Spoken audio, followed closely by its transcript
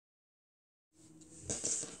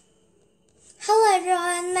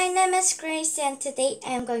name is Grace and today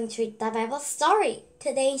I am going to read the Bible story.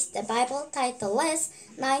 Today's the Bible title is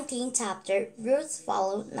 19th chapter, Ruth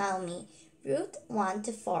followed Naomi. Ruth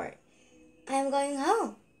 1-4. I am going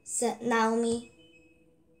home, said Naomi.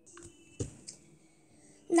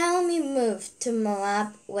 Naomi moved to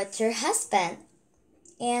Moab with her husband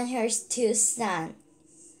and her 2 sons.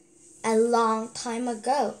 A long time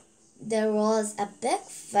ago, there was a big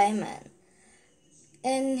famine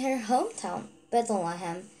in her hometown,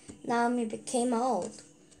 Bethlehem. Naomi became old.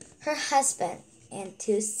 Her husband and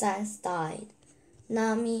 2 sons died.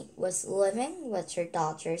 Naomi was living with her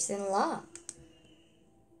daughters-in-law.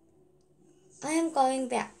 I am going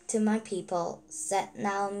back to my people, said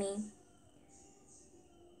Naomi.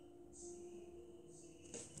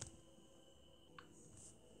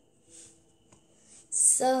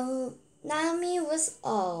 So Naomi was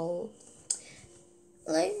old.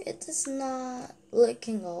 It is not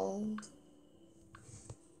looking old.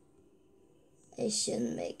 I should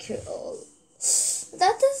make her old.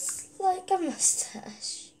 That is like a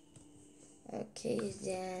mustache. Okay,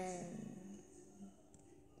 then.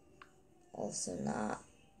 Also not.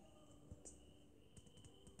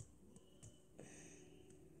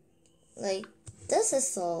 Like, this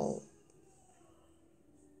is old.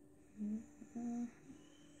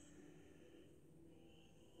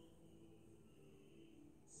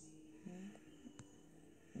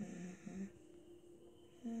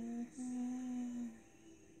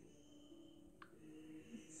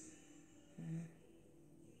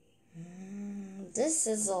 This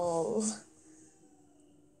is all.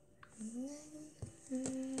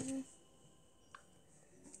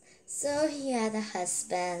 So he had a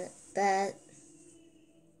husband, but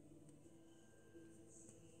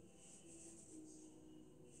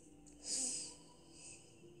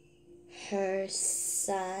her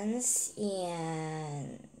sons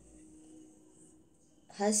and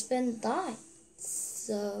husband died.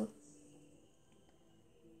 So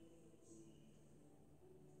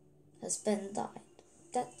husband died.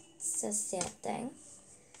 That's a sad thing.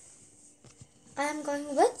 I am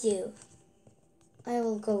going with you. I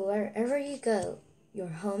will go wherever you go. Your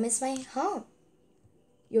home is my home.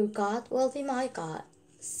 Your God will be my God,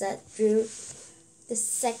 said Ruth, the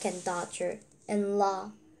second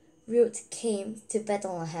daughter-in-law. Ruth came to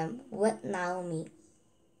Bethlehem with Naomi.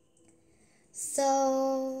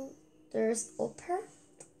 So there's Oprah.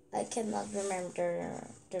 I cannot remember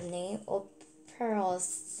the name. Oprah or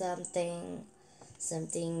something,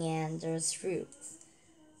 and there's Ruth.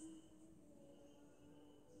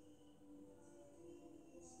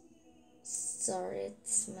 Sorry,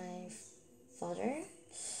 it's my father.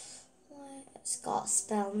 It's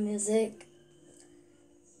gospel music.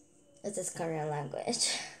 It is Korean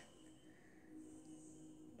language.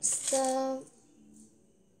 So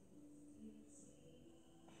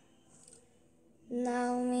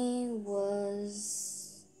Naomi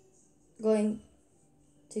was going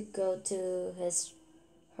to go to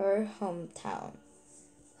her hometown.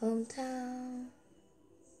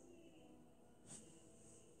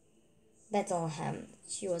 Bethlehem.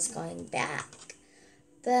 She was going back.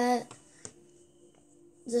 But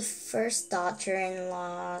the first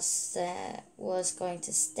daughter-in-law was going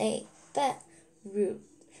to stay. But Ruth,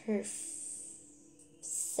 her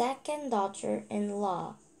second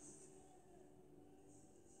daughter-in-law,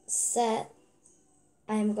 said,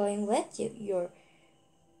 I am going with you.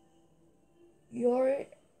 Your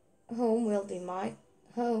home will be my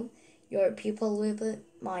home. Your people will be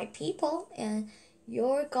my people. And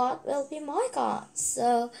your God will be my God.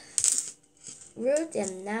 So Ruth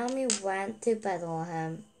and Naomi went to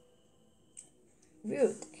Bethlehem.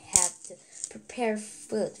 Ruth had to prepare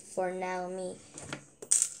food for Naomi.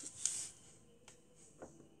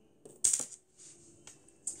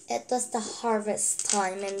 It was the harvest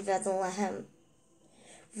time in Bethlehem.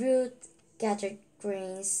 Ruth gathered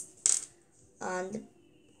grains on the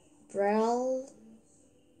barley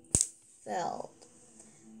field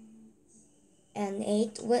and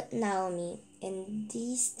ate with Naomi. In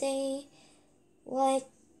these days, like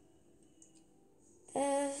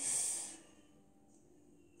if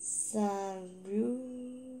some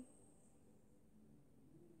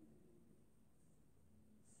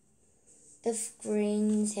if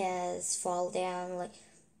grains has fall down, like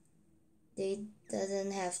they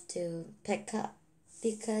doesn't have to pick up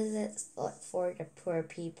because it's for the poor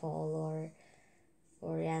people or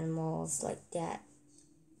for animals like that.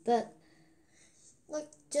 But like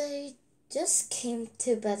they just came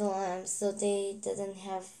to Bethlehem, so they didn't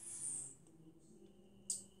have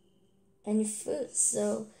any food.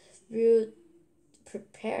 So Ruth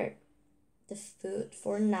prepared the food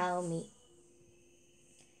for Naomi.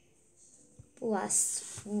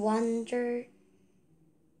 Boaz wandered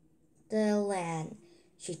the land.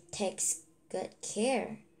 She takes good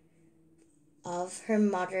care of her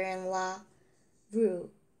mother-in-law,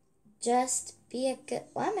 Ruth. Just be a good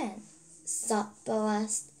woman, thought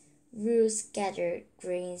Boaz. Ruth gathered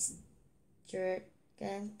grains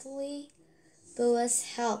diligently. Boaz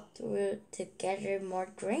helped Ruth to gather more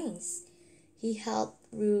grains. He helped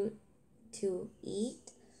Ruth to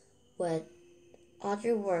eat with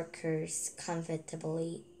other workers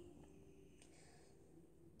comfortably.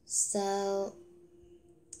 So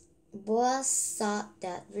Boaz thought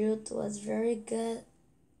that Ruth was a very good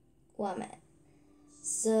woman.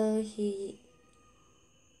 So he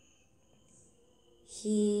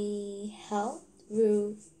helped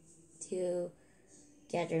Ruth to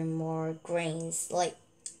gather more grains. Like,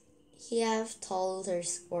 he have told her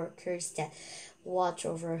workers that watch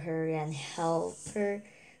over her and help her,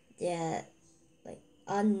 that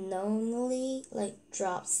unknowingly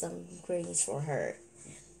drop some grains for her,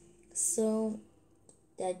 so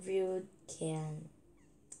that Ruth can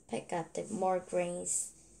pick up the more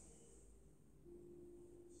grains.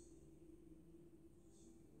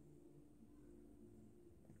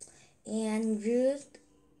 And Boaz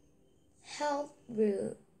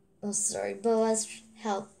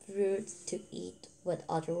helped Ruth to eat with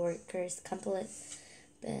other workers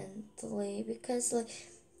completely, because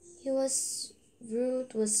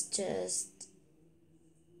Ruth was just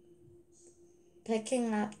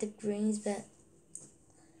picking up the grains, but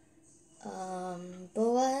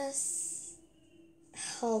Boaz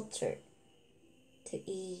helped her to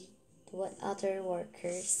eat with other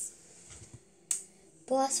workers.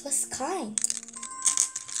 Boaz was kind.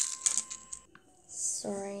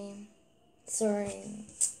 Sorry,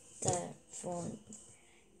 the phone.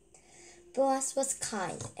 Boaz was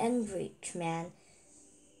kind and rich man.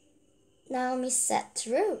 Naomi said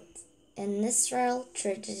to Ruth, in Israel,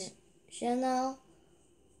 traditional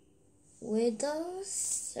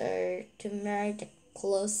widows are to marry the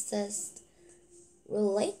closest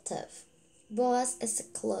relative. Boaz is the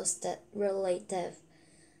closest relative,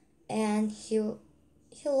 and he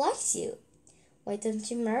likes you. Why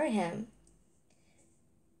don't you marry him?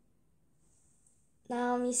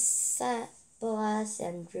 Naomi said Boaz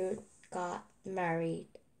and Ruth got married.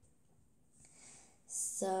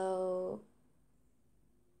 So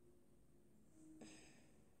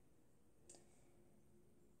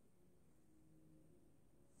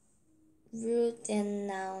Ruth and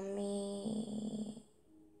Naomi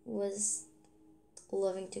was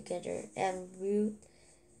living together, and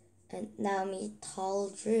Naomi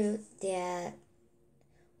told Ruth that,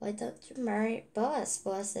 why don't you marry Boaz?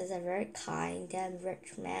 Boaz is a very kind and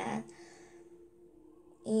rich man,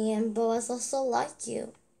 and Boaz also like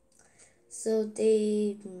you. So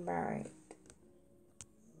they married.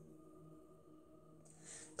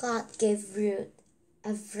 God gave Ruth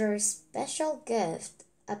a very special gift,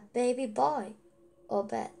 a baby boy,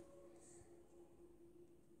 Obed.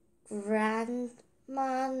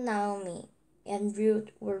 Grandma Naomi and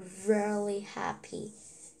Ruth were really happy.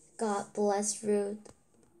 God blessed Ruth.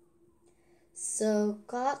 So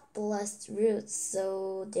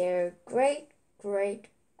their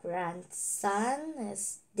great-great-grandson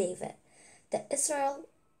is David, the Israel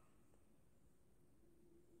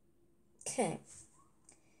king.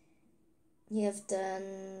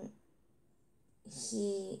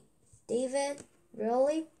 David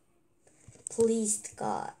really pleased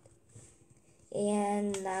God.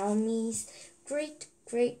 And Naomi's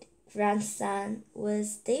great-great-grandson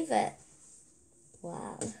was David.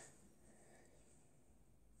 Wow.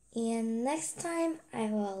 And next time I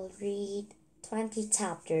will read 20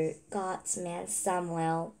 chapter, God's man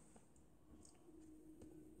Samuel.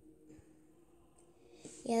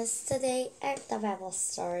 Yes, today at the Bible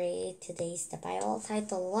story, today's the Bible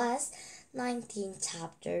title was 19th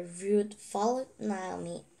chapter, Ruth followed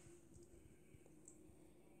Naomi.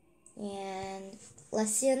 And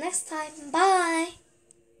let's see you next time. Bye!